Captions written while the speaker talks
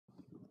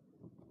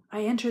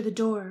I enter the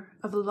door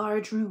of a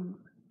large room,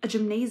 a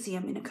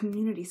gymnasium in a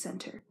community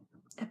center.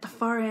 At the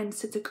far end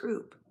sits a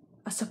group,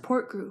 a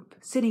support group,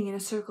 sitting in a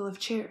circle of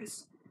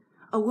chairs.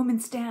 A woman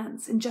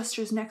stands and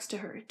gestures next to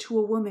her, to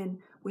a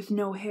woman with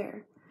no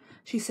hair.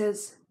 She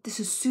says, "This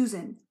is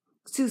Susan.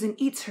 Susan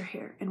eats her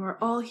hair, and we're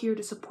all here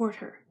to support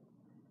her."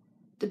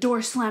 The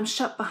door slams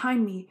shut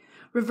behind me.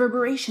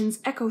 Reverberations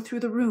echo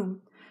through the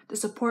room. The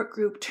support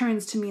group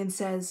turns to me and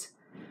says,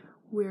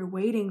 "We're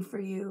waiting for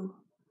you."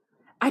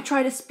 I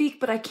try to speak,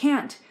 but I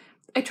can't.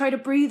 I try to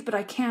breathe, but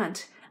I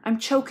can't. I'm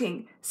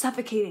choking,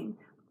 suffocating.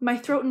 My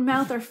throat and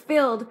mouth are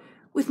filled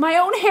with my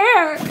own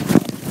hair.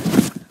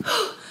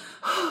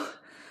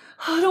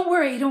 Oh, don't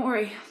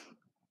worry.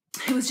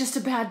 It was just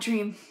a bad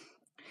dream.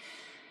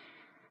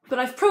 But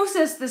I've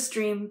processed this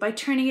dream by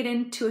turning it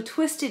into a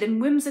twisted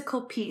and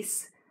whimsical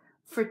piece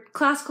for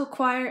classical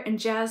choir and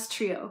jazz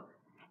trio.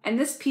 And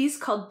this piece,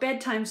 called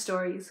Bedtime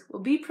Stories, will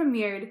be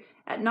premiered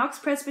at Knox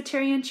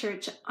Presbyterian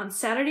Church on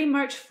Saturday,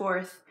 March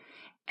 4th,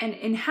 and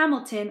in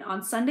Hamilton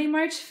on Sunday,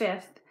 March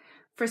 5th,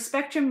 for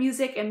Spectrum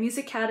Music and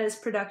Musicata's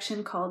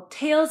production called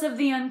Tales of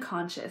the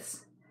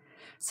Unconscious.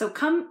 So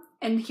come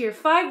and hear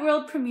 5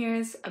 world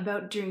premieres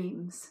about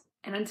dreams.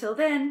 And until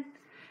then,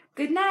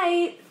 good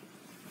night!